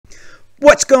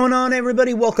What's going on,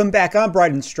 everybody? Welcome back. I'm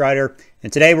Bryden Strider,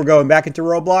 and today we're going back into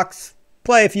Roblox,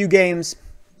 play a few games,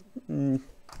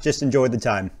 just enjoy the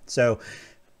time. So,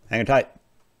 hang on tight.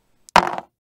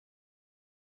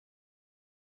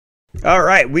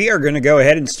 Alright, we are going to go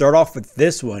ahead and start off with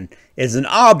this one. It's an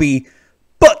obby,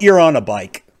 but you're on a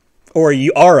bike. Or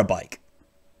you are a bike.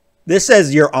 This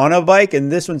says you're on a bike,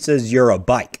 and this one says you're a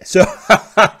bike. So,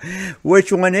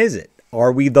 which one is it?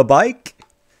 Are we the bike?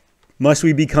 Must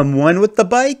we become one with the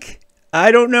bike?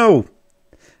 I don't know.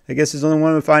 I guess there's only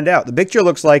one way to find out. The picture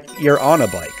looks like you're on a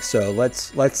bike. So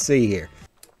let's see here.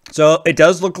 So it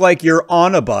does look like you're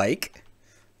on a bike.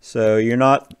 So you're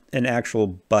not an actual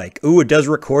bike. Ooh, it does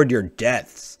record your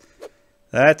deaths.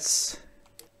 That's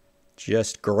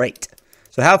just great.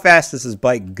 So how fast does this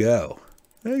bike go?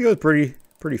 It goes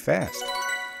pretty fast.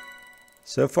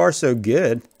 So far, so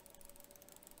good.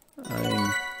 I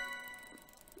mean,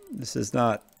 this is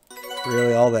not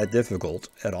really all that difficult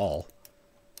at all.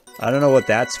 I don't know what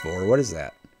that's for. What is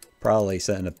that? Probably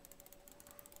something to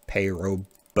pay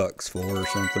Robux for or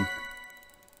something.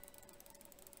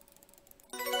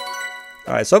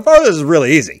 Alright, so far this is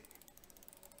really easy.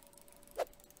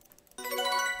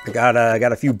 I got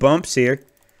a few bumps here.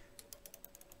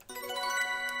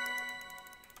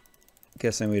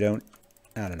 Guessing we don't,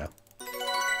 I don't know.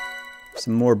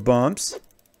 Some more bumps.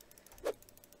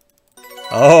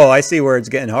 Oh, I see where it's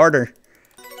getting harder.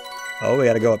 Oh, we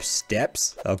gotta go up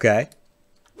steps. Okay.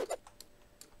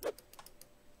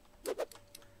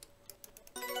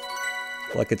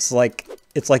 Look, it's like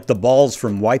the balls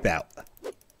from Wipeout.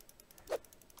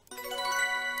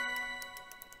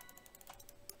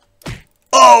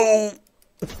 Oh!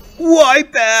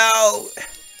 Wipeout!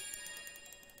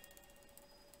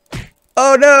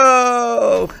 Oh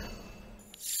no!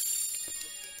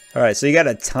 Alright, so you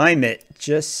gotta time it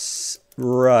just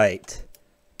right.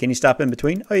 Can you stop in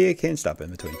between? Oh, yeah, you can stop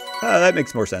in between. Oh, that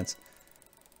makes more sense.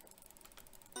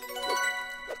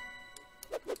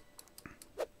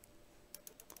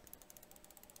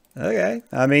 Okay,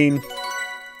 I mean...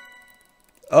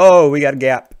 Oh, we got a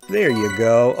gap. There you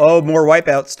go. Oh, more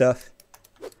Wipeout stuff.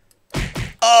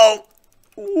 Oh!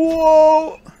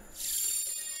 Whoa!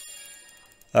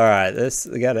 Alright,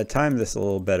 we gotta time this a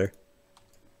little better.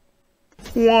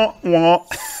 Wah, wah.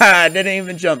 I didn't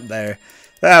even jump there.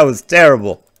 That was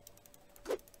terrible.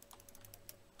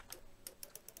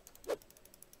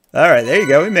 Alright, there you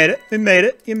go. We made it. We made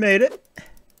it. You made it.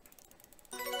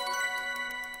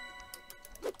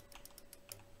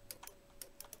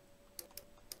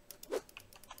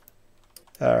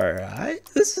 Alright.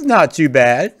 This is not too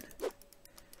bad.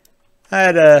 I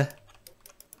had a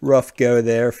rough go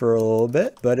there for a little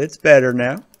bit, but it's better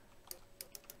now.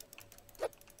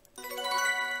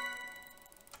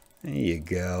 There you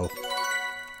go.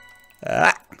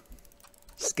 Ah,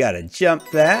 just gotta jump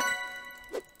that.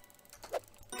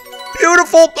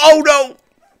 Beautiful! Oh no!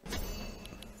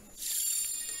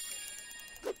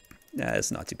 Nah,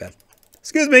 it's not too bad.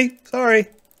 Excuse me, sorry.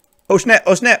 Oh snap!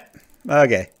 Oh snap!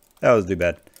 Okay, that was too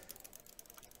bad.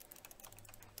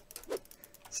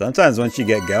 Sometimes once you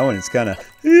get going, it's kind of.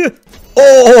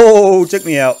 Oh, took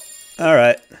me out. All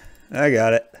right, I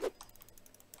got it.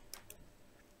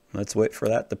 Let's wait for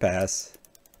that to pass.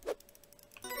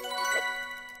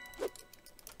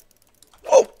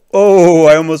 Oh,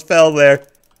 I almost fell there.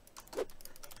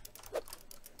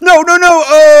 No, no, no.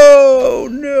 Oh,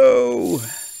 no.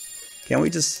 Can't we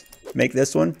just make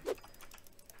this one?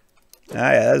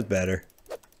 Ah, yeah, that's better.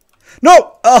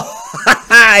 No. Oh,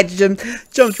 I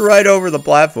jumped right over the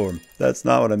platform. That's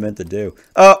not what I meant to do.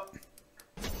 Oh.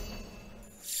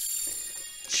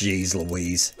 Jeez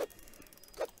Louise.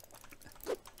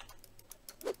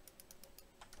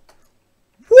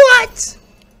 What?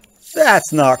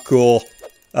 That's not cool.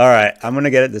 Alright, I'm gonna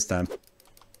get it this time.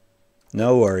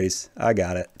 No worries. I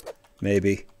got it.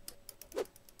 Maybe.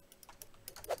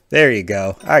 There you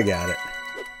go. I got it.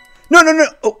 No, no, no!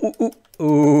 Oh, ooh, ooh.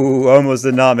 Ooh, almost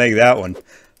did not make that one.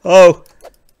 Oh.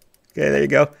 Okay, there you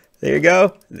go. There you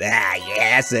go. Ah,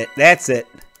 yeah, that's it. That's it.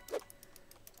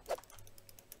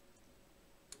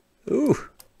 Ooh.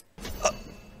 Oh.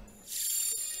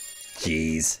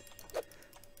 Jeez.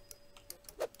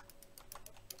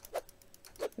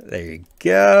 There you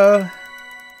go.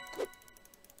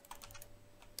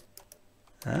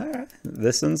 Alright,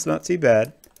 this one's not too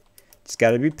bad. Just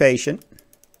gotta be patient.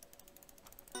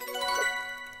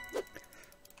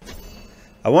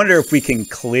 I wonder if we can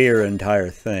clear an entire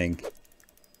thing.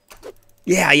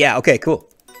 Yeah, okay, cool.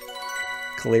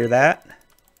 Clear that.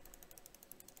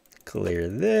 Clear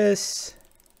this.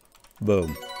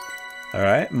 Boom.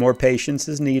 Alright, more patience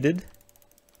is needed.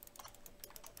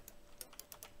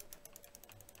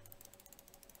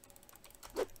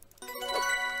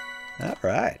 All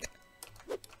right.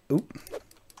 Oop.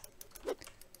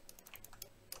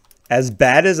 As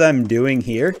bad as I'm doing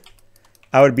here,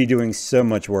 I would be doing so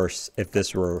much worse if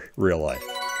this were real life.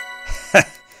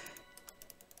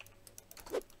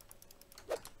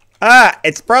 Ah,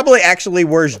 it's probably actually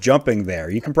worse jumping there.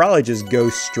 You can probably just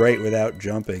go straight without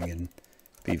jumping and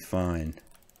be fine.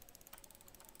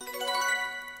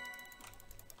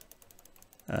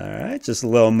 Alright, just a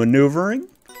little maneuvering.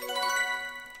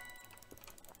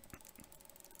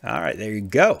 Alright, there you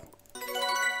go.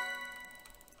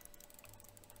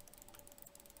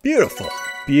 Beautiful.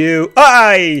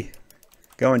 Aye!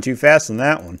 Going too fast on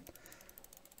that one.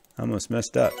 Almost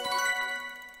messed up.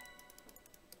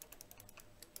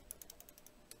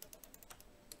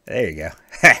 There you go.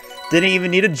 Didn't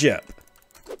even need a jump.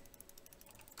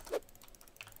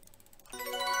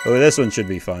 Oh, this one should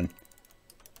be fun.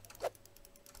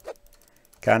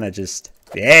 Kind of just...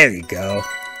 There you go.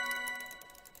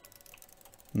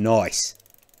 Nice.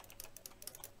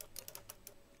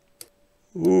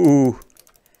 Ooh.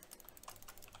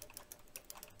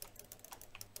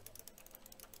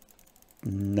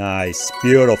 Nice.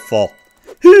 Beautiful.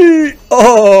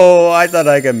 Oh, I thought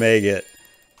I could make it.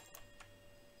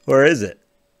 Where is it?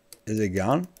 Is it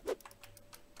gone?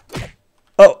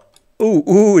 Oh.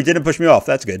 Ooh, it didn't push me off.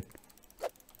 That's good.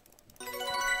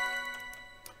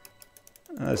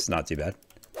 That's not too bad.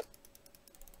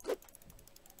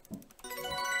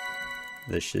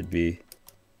 This should be...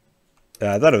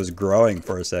 I thought it was growing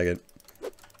for a second.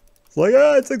 It's like,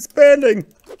 it's expanding.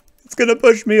 It's gonna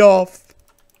push me off.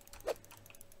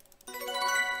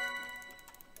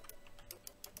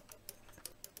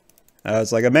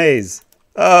 It's like a maze.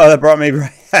 Oh, that brought me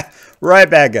right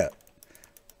back up.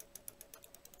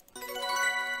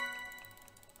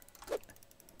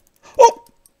 Oh!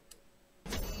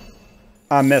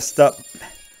 I messed up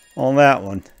on that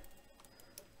one.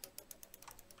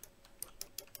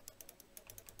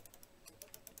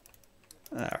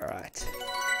 Alright.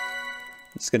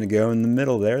 I'm just going to go in the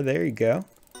middle there. There you go.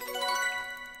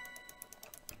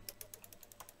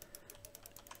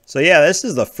 So yeah, this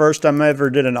is the first time I ever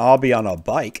did an obby on a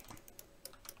bike.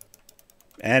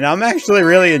 And I'm actually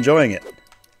really enjoying it.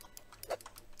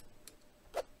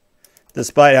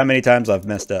 Despite how many times I've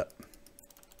messed up.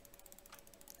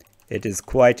 It is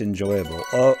quite enjoyable.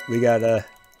 Oh, we got a...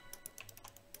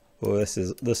 Oh,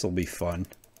 this will be fun.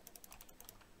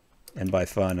 And by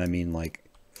fun, I mean like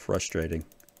frustrating.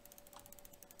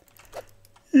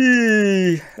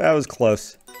 That was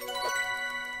close.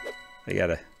 I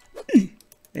gotta...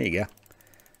 There you go.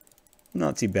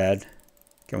 Not too bad.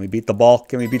 Can we beat the ball?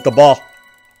 Can we beat the ball?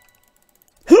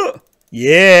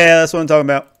 Yeah, that's what I'm talking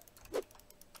about.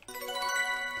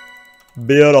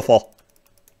 Beautiful.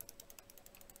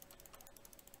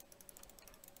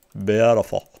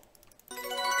 Beautiful.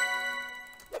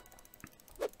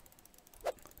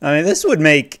 I mean, this would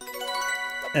make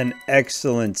an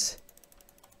excellent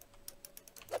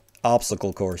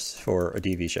obstacle course for a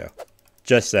TV show.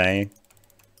 Just saying.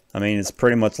 I mean, it's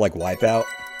pretty much like Wipeout,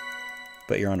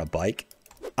 but you're on a bike.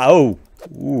 Oh!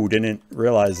 Ooh, didn't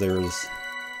realize there was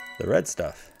the red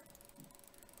stuff.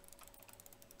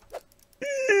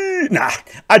 Nah,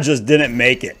 I just didn't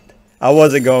make it. I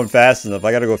wasn't going fast enough.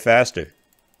 I gotta go faster.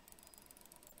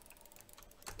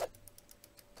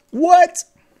 What?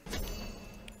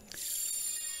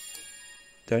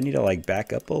 Do I need to, like,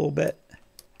 back up a little bit?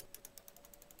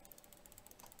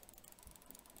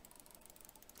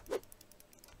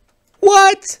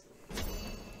 What?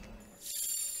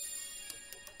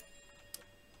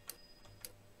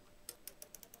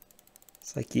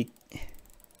 It's like you...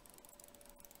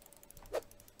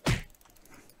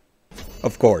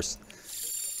 Of course.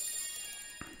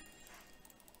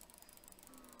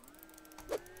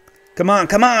 Come on,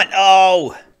 come on!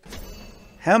 Oh!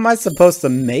 How am I supposed to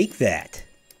make that?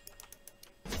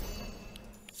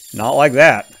 Not like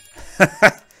that.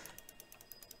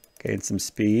 Gain some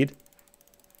speed.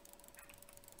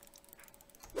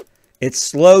 It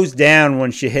slows down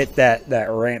once you hit that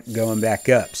ramp going back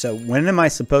up. So when am I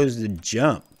supposed to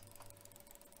jump?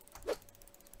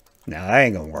 No, that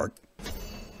ain't gonna work.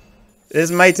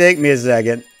 This might take me a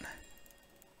second.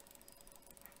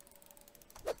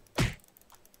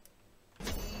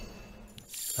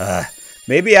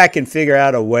 Maybe I can figure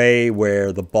out a way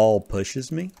where the ball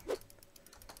pushes me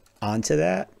onto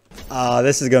that.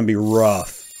 This is gonna be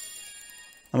rough.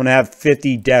 I'm gonna have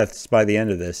 50 deaths by the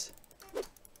end of this.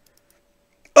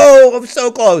 Oh, I'm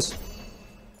so close.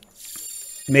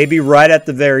 Maybe right at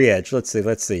the very edge. Let's see.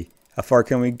 Let's see. How far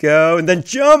can we go? And then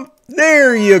jump.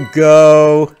 There you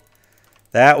go.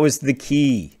 That was the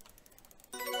key.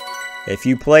 If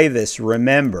you play this,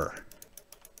 remember.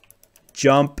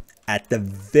 jump at the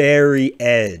very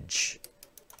edge.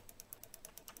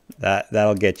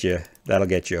 That'll get you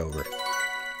over.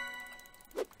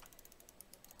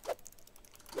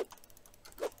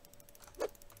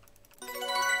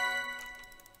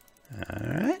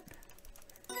 Alright.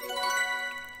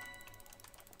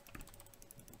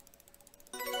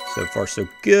 So far so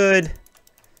good.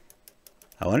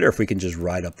 I wonder if we can just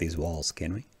ride up these walls,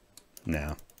 can we?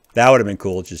 No. That would have been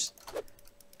cool, just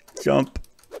jump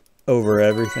over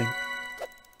everything.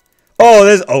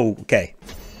 Oh, okay.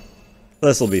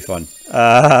 This will be fun.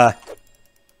 No!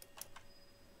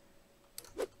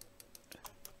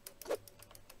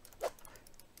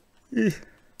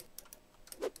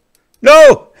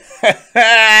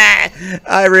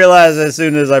 I realized as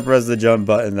soon as I pressed the jump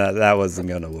button that wasn't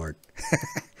going to work.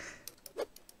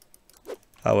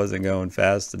 I wasn't going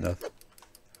fast enough.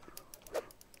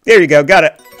 There you go. Got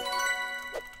it.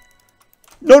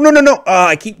 No, no, no, no. Oh,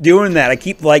 I keep doing that. I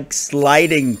keep, like,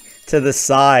 sliding to the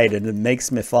side, and it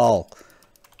makes me fall.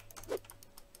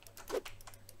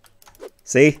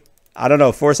 See? I don't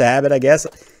know. Force a habit, I guess.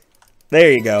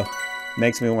 There you go.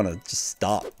 Makes me want to just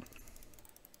stop.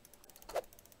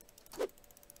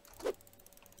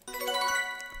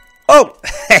 Oh!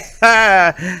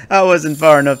 I wasn't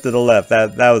far enough to the left.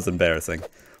 That was embarrassing.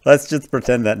 Let's just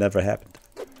pretend that never happened.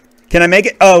 Can I make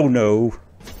it? Oh, no.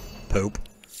 Poop.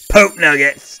 Poop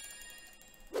nuggets!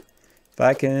 If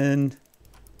I can...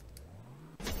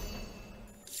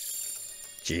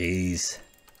 Jeez.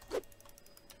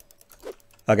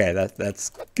 Okay, that's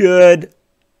good.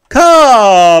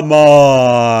 Come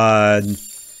on!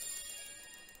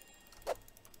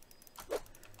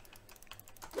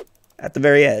 At the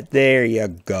very end. There you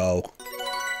go.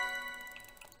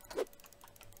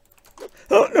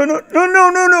 Oh, no, no, no, no,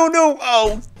 no, no, no!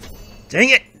 Oh, dang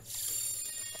it!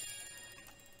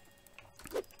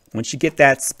 Once you get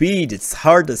that speed, it's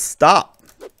hard to stop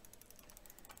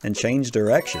and change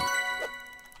direction.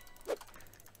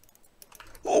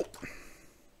 Oh.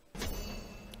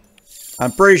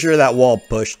 I'm pretty sure that wall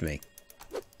pushed me.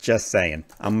 Just saying.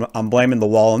 I'm blaming the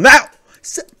wall on that.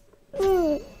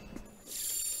 No,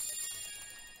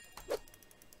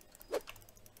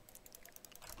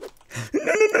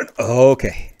 no, no.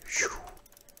 Okay.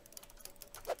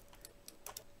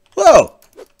 Whoa!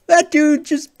 That dude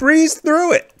just breezed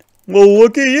through it. Well,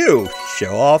 look at you.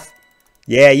 Show off.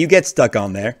 Yeah, you get stuck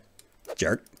on there.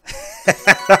 Jerk.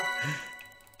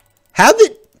 How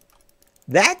did...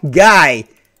 That guy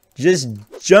just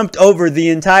jumped over the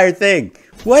entire thing.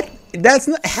 What? That's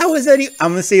not... How is that even... I'm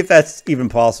going to see if that's even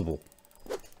possible.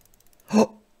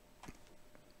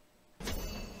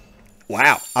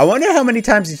 Wow. I wonder how many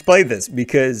times he's played this,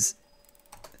 because...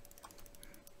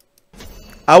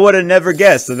 I would have never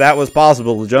guessed that was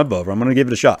possible to jump over. I'm going to give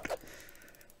it a shot.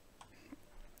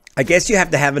 I guess you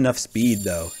have to have enough speed,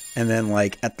 though. And then,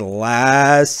 like, at the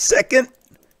last second...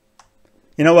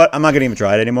 You know what? I'm not going to even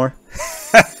try it anymore.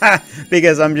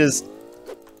 Because I'm just...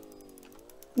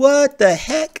 What the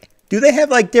heck? Do they have,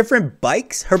 like, different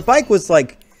bikes? Her bike was,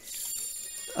 like,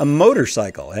 a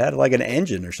motorcycle. It had, like, an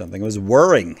engine or something. It was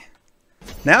whirring.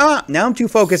 Now I'm too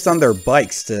focused on their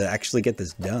bikes to actually get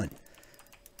this done.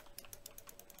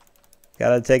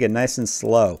 Gotta take it nice and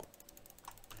slow.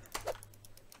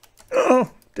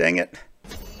 Oh, dang it.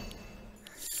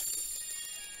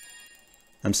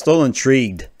 I'm still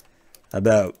intrigued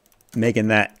about making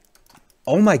that.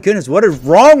 Oh my goodness, what is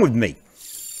wrong with me?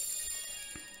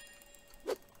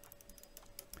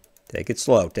 Take it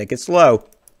slow, take it slow.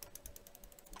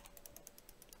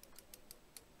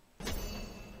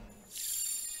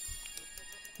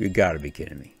 You gotta be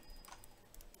kidding me.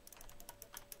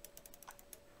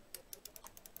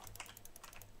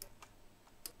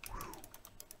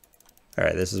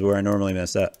 Alright, this is where I normally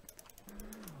mess up.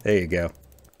 There you go.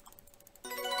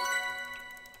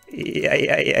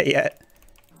 Yeah.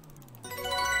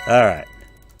 Alright.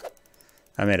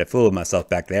 I made a fool of myself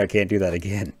back there. I can't do that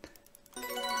again.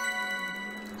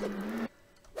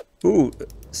 Ooh,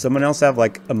 someone else have,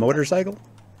 like, a motorcycle?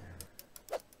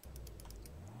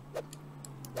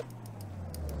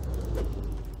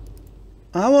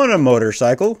 I want a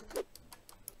motorcycle.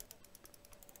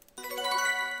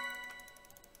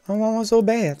 I want one so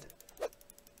bad.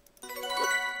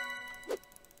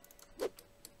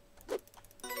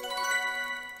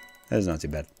 That's not too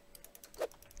bad.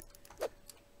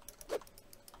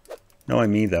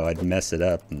 Knowing me, though, I'd mess it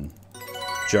up and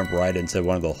jump right into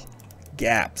one of the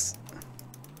gaps.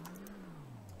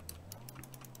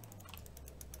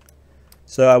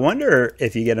 So I wonder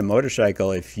if you get a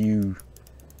motorcycle, if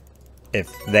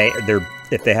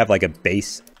they have like a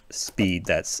base speed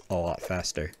that's a lot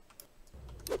faster.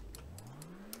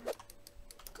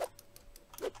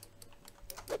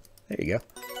 There you go.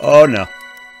 Oh, no.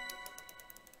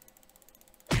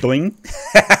 Boing.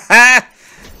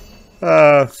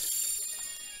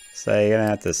 So you're gonna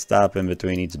have to stop in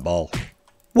between each ball.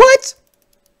 What?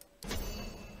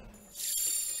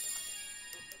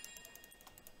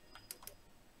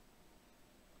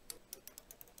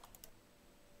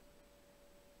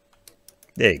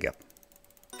 There you go.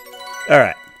 All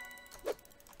right.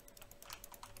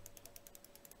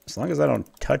 As long as I don't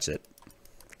touch it.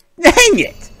 Dang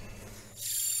it!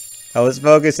 I was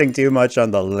focusing too much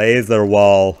on the laser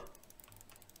wall.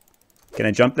 Can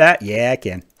I jump that? Yeah, I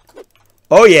can.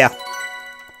 Oh, yeah.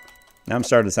 Now I'm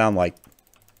starting to sound like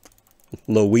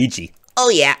Luigi. Oh,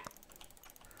 yeah.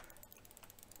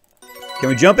 Can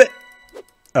we jump it?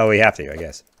 Oh, we have to, I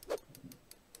guess.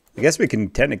 I guess we can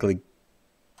technically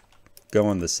go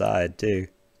on the side, too.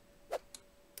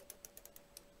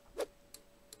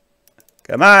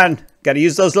 Come on. Gotta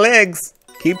use those legs.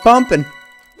 Keep pumping.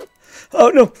 Oh,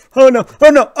 no. Oh, no. Oh,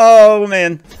 no. Oh,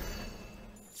 man.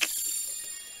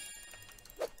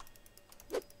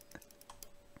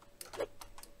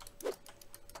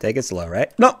 Take it slow,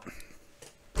 right? No.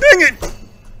 Dang it.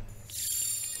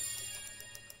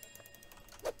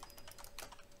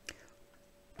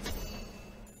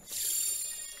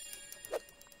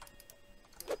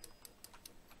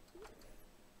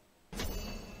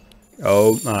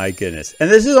 Oh my goodness. And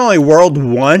this is only World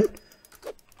 1?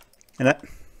 And I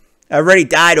already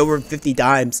died over 50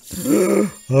 times.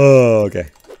 Oh, okay.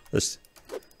 Let's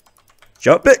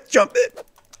jump it, jump it.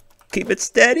 Keep it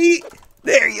steady.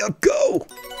 There you go.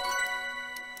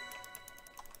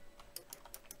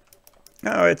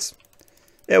 Oh,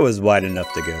 it was wide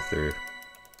enough to go through.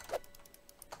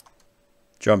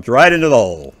 Jumped right into the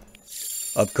hole.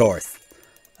 Of course.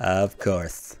 Of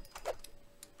course.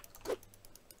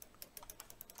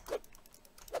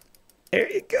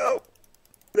 There you go.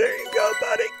 There you go,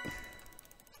 buddy.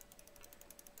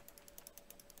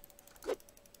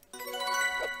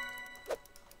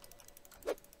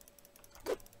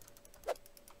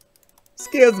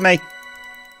 Excuse me.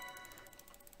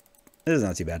 This is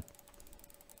not too bad.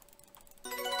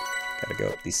 Gotta go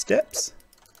up these steps.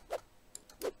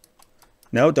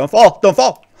 No, don't fall. Don't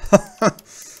fall.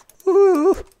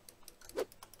 Woo.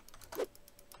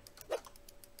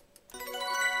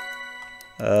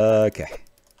 Okay.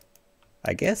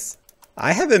 I guess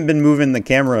I haven't been moving the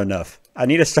camera enough. I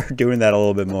need to start doing that a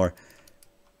little bit more.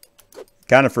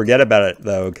 Kind of forget about it,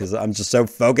 though, because I'm just so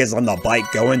focused on the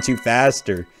bike going too fast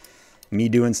or me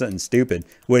doing something stupid,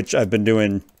 which I've been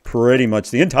doing pretty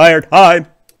much the entire time.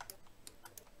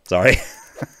 Sorry.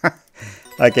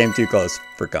 I came too close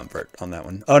for comfort on that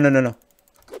one. Oh, no, no, no.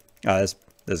 Oh, this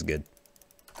is good.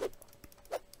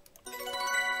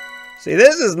 See,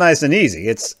 this is nice and easy.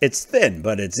 It's thin,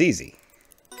 but it's easy.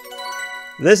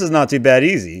 This is not too bad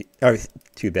easy. Or,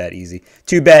 too bad easy.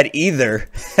 Too bad either.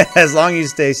 As long as you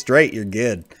stay straight, you're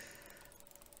good.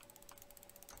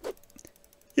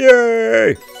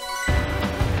 Yay!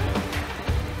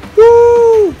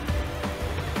 Woo!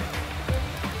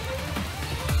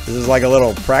 This is like a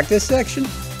little practice section.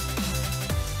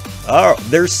 Oh,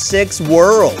 there's 6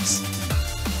 worlds.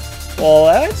 Well,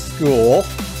 that's cool.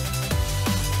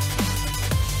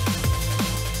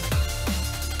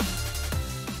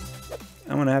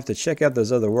 I'm gonna have to check out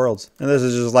those other worlds. And this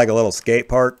is just like a little skate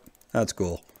park. That's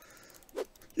cool.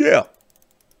 Yeah.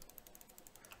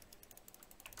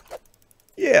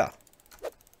 Yeah.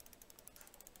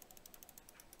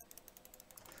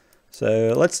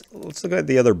 So let's look at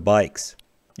the other bikes.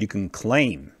 You can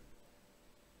claim.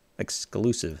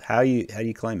 Exclusive. How do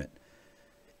you claim it?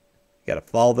 You gotta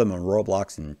follow them on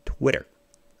Roblox and Twitter.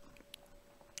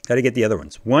 How to get the other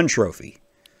ones? 1 trophy.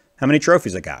 How many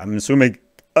trophies I got? I'm assuming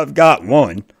I've got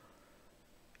 1.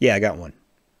 Yeah, I got 1.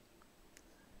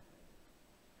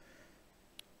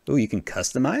 Ooh, you can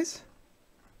customize?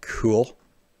 Cool.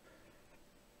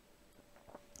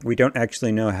 We don't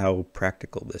actually know how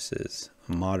practical this is.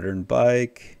 A modern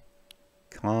bike.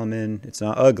 Common. It's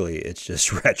not ugly. It's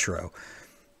just retro.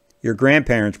 Your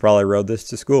grandparents probably rode this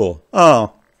to school.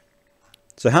 Oh.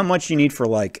 So how much you need for,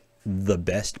 like, the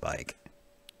best bike?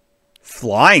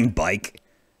 Flying bike?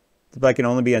 The bike can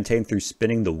only be obtained through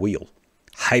spinning the wheel.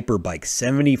 Hyperbike,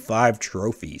 75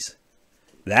 trophies.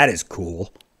 That is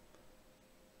cool.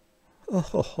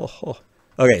 Oh.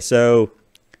 Okay, so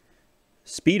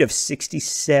speed of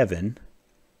 67.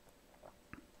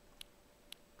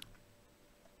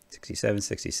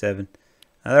 67.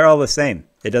 Now they're all the same.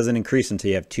 It doesn't increase until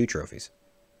you have 2 trophies.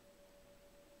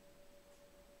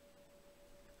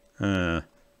 I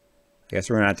guess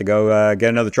we're going to have to go get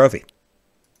another trophy.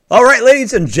 All right,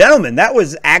 ladies and gentlemen, that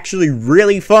was actually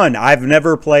really fun. I've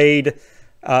never played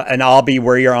an obby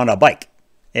where you're on a bike.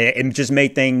 It just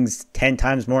made things 10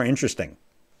 times more interesting.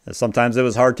 Sometimes it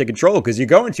was hard to control because you're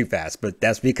going too fast, but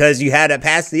that's because you had to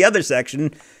pass the other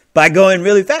section by going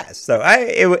really fast. So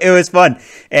it was fun.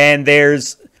 And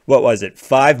there's, what was it,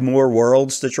 5 more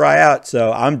worlds to try out.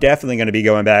 So I'm definitely going to be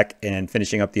going back and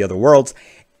finishing up the other worlds.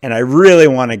 And I really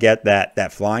want to get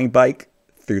that flying bike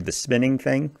through the spinning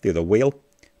thing, through the wheel.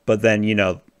 But then, you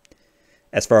know,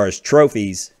 as far as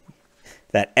trophies,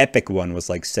 that epic one was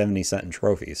like 70-something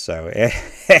trophies. So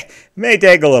it may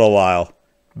take a little while,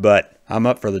 but I'm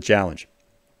up for the challenge.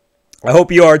 I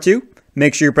hope you are too.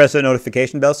 Make sure you press that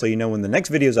notification bell so you know when the next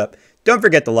video is up. Don't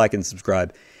forget to like and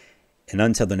subscribe. And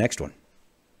until the next one,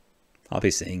 I'll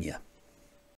be seeing you.